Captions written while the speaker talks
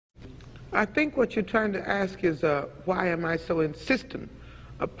I think what you're trying to ask is why am I so insistent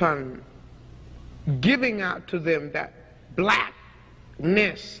upon giving out to them that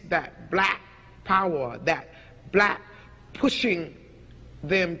blackness, that black power, that black pushing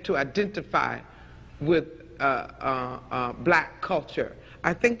them to identify with black culture.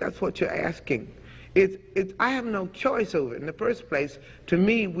 I think that's what you're asking. I have no choice over it. In the first place, to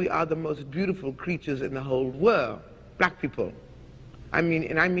me, we are the most beautiful creatures in the whole world, black people. I mean,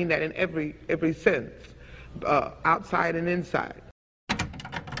 and I mean that in every sense, outside and inside.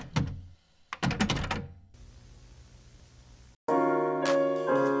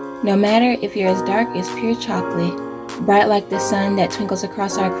 No matter if you're as dark as pure chocolate, bright like the sun that twinkles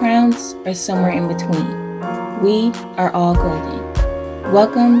across our crowns, or somewhere in between, we are all golden.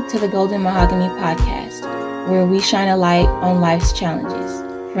 Welcome to the Golden Mahogany Podcast, where we shine a light on life's challenges,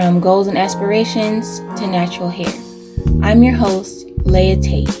 from goals and aspirations to natural hair. I'm your host, Leah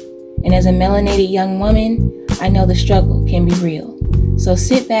Tate, and as a melanated young woman, I know the struggle can be real. So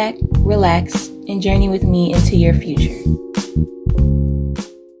sit back, relax, and journey with me into your future.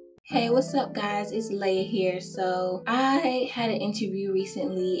 Hey, what's up guys? It's Leia here. So I had an interview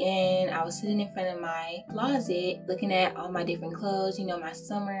recently and I was sitting in front of my closet looking at all my different clothes, my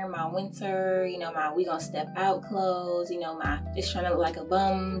summer, my winter, my we gonna step out clothes, my just trying to look like a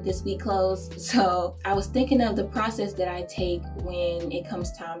bum this week clothes. So I was thinking of the process that I take when it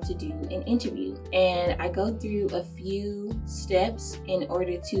comes time to do an interview. And I go through a few steps in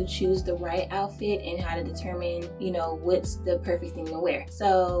order to choose the right outfit and how to determine, what's the perfect thing to wear.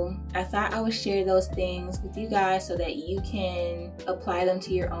 So I thought I would share those things with you guys so that you can apply them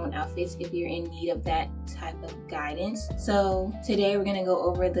to your own outfits if you're in need of that type of guidance. So today we're going to go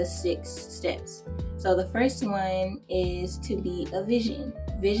over the 6 steps. So the first one is to be a vision.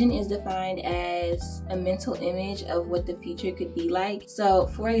 Vision is defined as a mental image of what the future could be like. So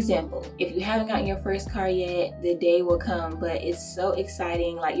for example, if you haven't gotten your first car yet, the day will come, but it's so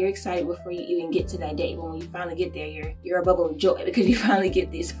exciting. Like you're excited before you even get to that day. But when you finally get there, you're a bubble of joy because you finally get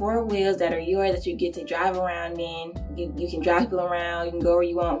these 4 wheels that are yours that you get to drive around in. You can drive people around, you can go where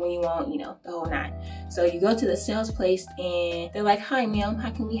you want, when you want, the whole 9. So you go to the sales place and they're like, "Hi ma'am,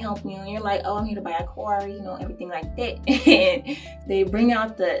 how can we help you?" And you're like, "Oh, I'm here to buy a car," everything like that. And they bring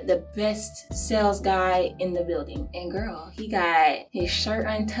out the best sales guy in the building. And girl, he got his shirt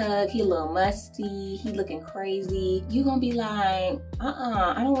untucked, he a little musty, he looking crazy. You gonna be like,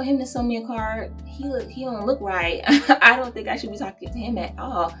 I don't want him to sell me a car. He don't look right. I don't think I should be talking to him at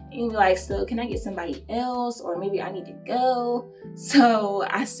all. And you'll be like, "So can I get somebody else? Or maybe I need to go." So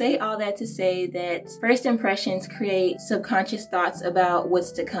I say all that to say that first impressions create subconscious thoughts about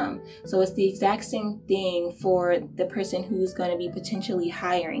what's to come. So it's the exact same thing for the person who's going to be potentially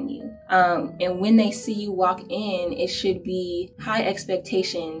hiring you. And when they see you walk in, it should be high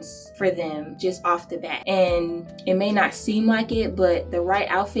expectations for them just off the bat. And it may not seem like it, but the right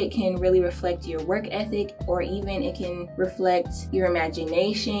outfit can really reflect your work ethic, or even it can reflect your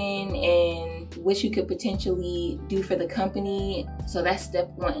imagination and what you could potentially do for the company. So that's step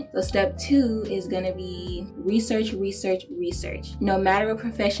 1. So step 2 is going to be research. No matter what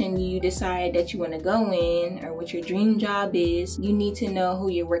profession you decide that you want to go in or what your dream job is, you need to know who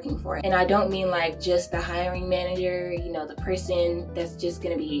you're working for. And I don't mean like just the hiring manager, the person that's just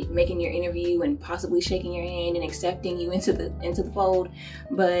going to be making your interview and possibly shaking your hand and accepting you into the fold,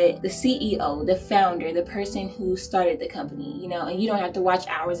 but the CEO, the founder, the person who started the company, and you don't have to watch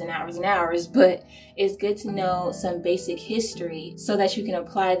hours and hours and hours, but it's good to know some basic history so that you can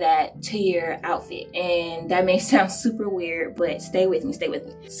apply that to your outfit. And that may sound super weird, but stay with me.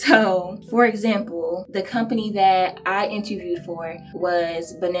 So for example, the company that I interviewed for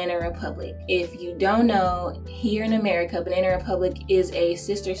was Banana Republic. If you don't know, here in America, Banana Republic is a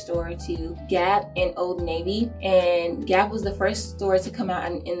sister store to Gap and Old Navy. And Gap was the first store to come out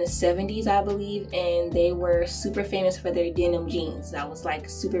in the 70s, I believe. And they were super famous for their denim jeans. That was like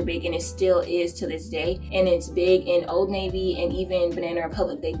super big, and it still is to this day. And it's big in Old Navy and even Banana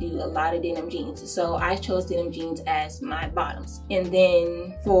Republic. They do a lot of denim jeans. So I chose denim jeans as my bottoms. And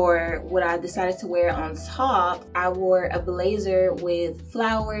then for what I decided to wear on top, I wore a blazer with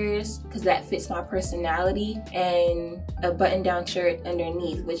flowers because that fits my personality, and a button-down shirt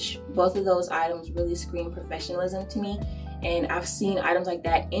underneath, which both of those items really scream professionalism to me. And I've seen items like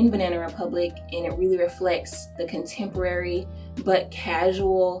that in Banana Republic, and it really reflects the contemporary but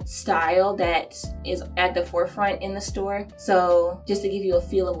casual style that is at the forefront in the store. So just to give you a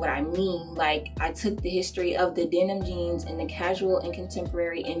feel of what I mean, like I took the history of the denim jeans and the casual and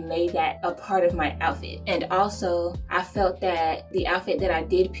contemporary and made that a part of my outfit. And also I felt that the outfit that I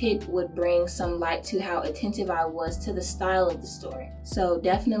did pick would bring some light to how attentive I was to the style of the store. So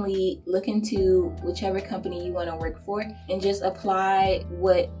definitely look into whichever company you want to work for and just apply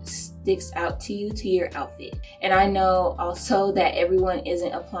what sticks out to you to your outfit. And I know also that everyone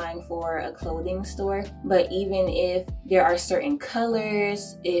isn't applying for a clothing store, but even if there are certain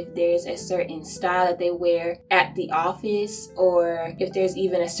colors, if there's a certain style that they wear at the office, or if there's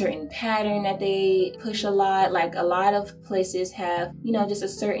even a certain pattern that they push a lot, like a lot of places have, you know, just a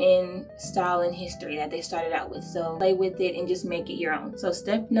certain style and history that they started out with. So play with it and just make it your own. So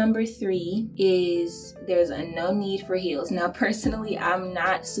step number 3 is there's no need for heels. Now personally, I'm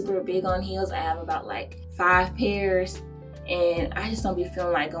not super big on heels. I have about like 5 pairs, and I just don't be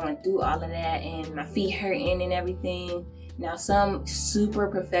feeling like going through all of that, and my feet hurting and everything. Now some super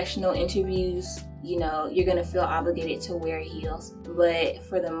professional interviews, you know, you're gonna feel obligated to wear heels, but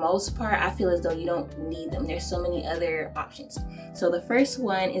for the most part I feel as though you don't need them. There's so many other options. So the first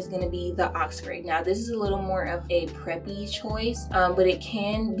one is gonna be the Oxford. Now this is a little more of a preppy choice, but it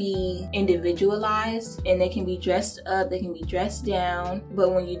can be individualized, and they can be dressed up, they can be dressed down,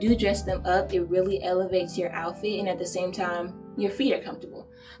 but when you do dress them up, it really elevates your outfit, and at the same time your feet are comfortable.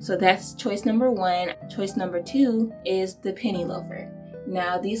 So that's choice number 1. Choice number 2 is the penny loafer.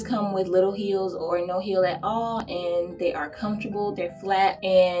 Now these come with little heels or no heel at all, and they are comfortable, they're flat,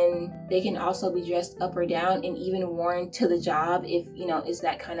 and they can also be dressed up or down and even worn to the job if, you know, it's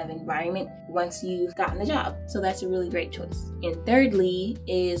that kind of environment once you've gotten the job. So that's a really great choice. And thirdly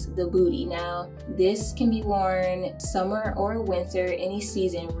is the bootie. Now this can be worn summer or winter, any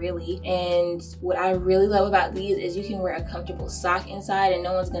season really. And what I really love about these is you can wear a comfortable sock inside and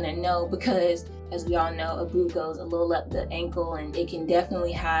no one's gonna know, because as we all know, a boot goes a little up the ankle and it can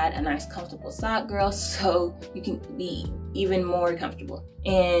definitely hide a nice comfortable sock, girl, so you can be even more comfortable.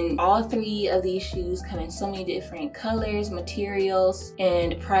 And all 3 of these shoes come in so many different colors, materials,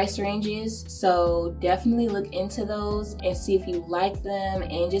 and price ranges, so definitely look into those and see if you like them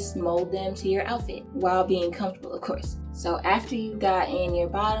and just mold them to your outfit while being comfortable, of course. So after you got in your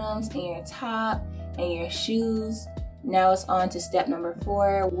bottoms and your top and your shoes, now it's on to step number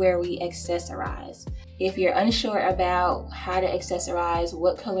 4, where we accessorize. If you're unsure about how to accessorize,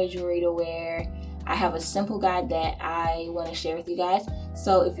 what color jewelry to wear, I have a simple guide that I want to share with you guys.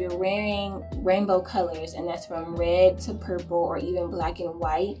 So if you're wearing rainbow colors, and that's from red to purple or even black and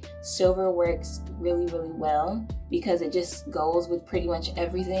white, silver works really, really well because it just goes with pretty much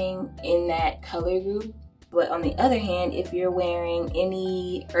everything in that color group. But on the other hand, if you're wearing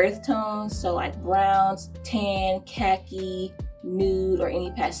any earth tones, so like browns, tan, khaki, nude, or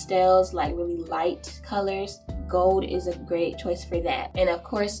any pastels, like really light colors, gold is a great choice for that. And of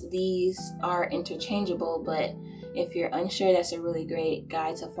course, these are interchangeable, but if you're unsure, that's a really great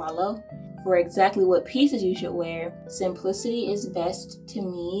guide to follow. For exactly what pieces you should wear, simplicity is best to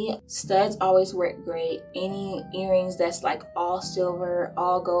me. Studs always work great. Any earrings that's like all silver,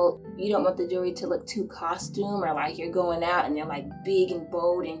 all gold, you don't want the jewelry to look too costume or like you're going out and they're like big and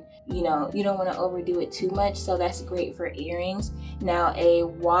bold, and you know, you don't want to overdo it too much, so that's great for earrings. Now a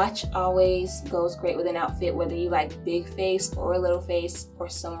watch always goes great with an outfit, whether you like big face or little face or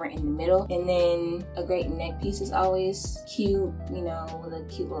somewhere in the middle. And then a great neck piece is always cute, you know, with a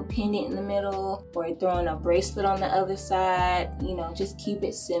cute little pendant in the middle, or throwing a bracelet on the other side. You know, just keep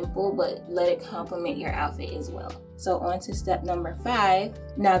it simple, but let it complement your outfit as well. So on to step number 5.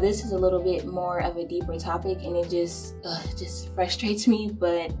 Now this is a little bit more of a deeper topic, and it just frustrates me,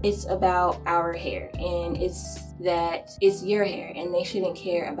 but it's about our hair, and it's that it's your hair and they shouldn't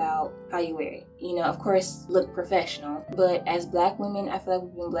care about how you wear it. You know, of course, look professional, but as Black women, I feel like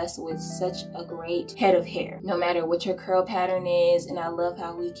we've been blessed with such a great head of hair, no matter what your curl pattern is. And I love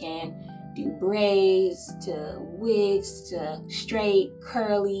how we can do braids to wigs to straight,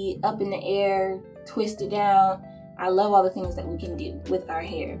 curly, up in the air, twist it down. I love all the things that we can do with our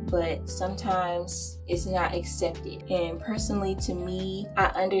hair, but sometimes it's not accepted. And personally, to me, I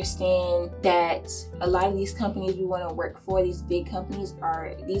understand that a lot of these companies we want to work for, these big companies,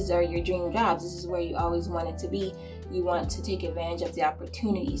 these are your dream jobs. This is where you always wanted to be. You want to take advantage of the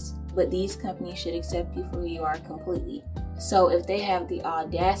opportunities, but these companies should accept you for who you are completely. So if they have the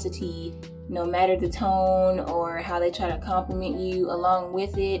audacity, no matter the tone or how they try to compliment you along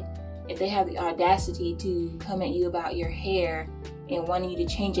with it, if they have the audacity to come at you about your hair and wanting you to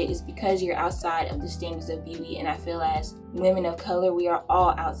change it is because you're outside of the standards of beauty. And I feel as women of color, we are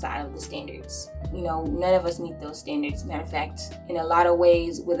all outside of the standards. You know, none of us meet those standards. Matter of fact, in a lot of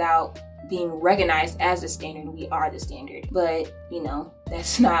ways, without being recognized as a standard, we are the standard. But, you know,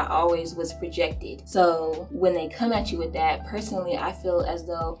 that's not always what's projected. So when they come at you with that, personally, I feel as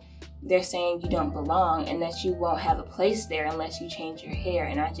though they're saying you don't belong and that you won't have a place there unless you change your hair.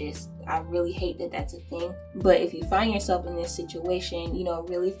 And I really hate that that's a thing. But if you find yourself in this situation, you know,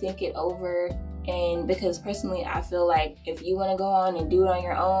 really think it over. And because personally, I feel like if you want to go on and do it on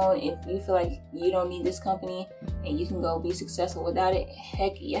your own, if you feel like you don't need this company and you can go be successful without it,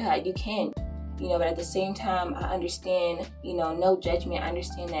 heck yeah, you can. You know, but at the same time, I understand, you know, no judgment. I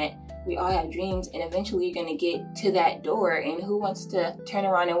understand that we all have dreams and eventually you're going to get to that door, and who wants to turn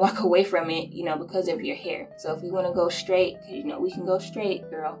around and walk away from it, you know, because of your hair. So if you want to go straight, because, you know, we can go straight,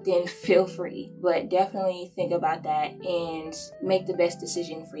 girl, then feel free. But definitely think about that and make the best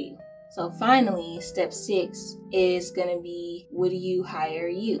decision for you. So finally, step 6 is going to be, would you hire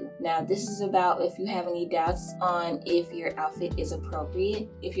you? Now, this is about if you have any doubts on if your outfit is appropriate.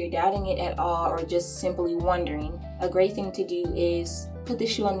 If you're doubting it at all or just simply wondering, a great thing to do is put the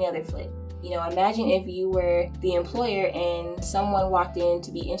shoe on the other foot. You know, imagine if you were the employer and someone walked in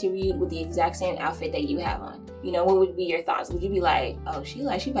to be interviewed with the exact same outfit that you have on. You know, what would be your thoughts? Would you be like, oh, she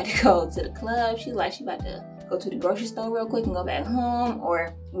about to go to the club. She about to go to the grocery store real quick and go back home?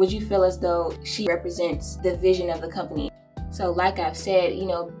 Or would you feel as though she represents the vision of the company? So like I've said, you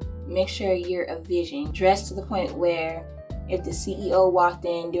know, make sure you're a vision. Dress to the point where if the CEO walked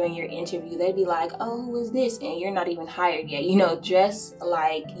in during your interview, they'd be like, oh, who is this? And you're not even hired yet. You know, dress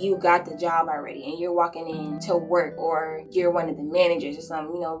like you got the job already and you're walking in to work, or you're one of the managers or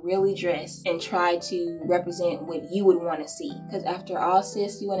something. You know, really dress and try to represent what you would want to see. Because after all,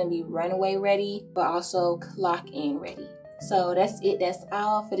 sis, you want to be runway ready, but also clock in ready. So that's it. That's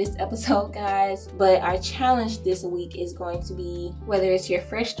all for this episode, guys. But our challenge this week is going to be, whether it's your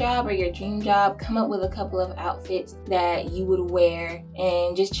first job or your dream job, come up with a couple of outfits that you would wear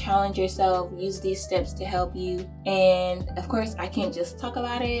and just challenge yourself. Use these steps to help you. And of course, I can't just talk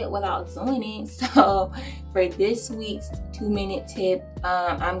about it without doing it. So for this week's 2-minute tip,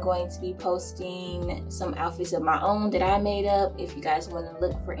 I'm going to be posting some outfits of my own that I made up. If you guys want to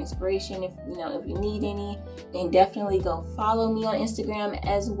look for inspiration, if you need any, then definitely go follow me on Instagram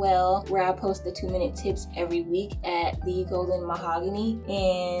as well, where I post the 2-minute tips every week at The Golden Mahogany.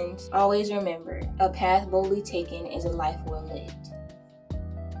 And always remember, a path boldly taken is a life well lived.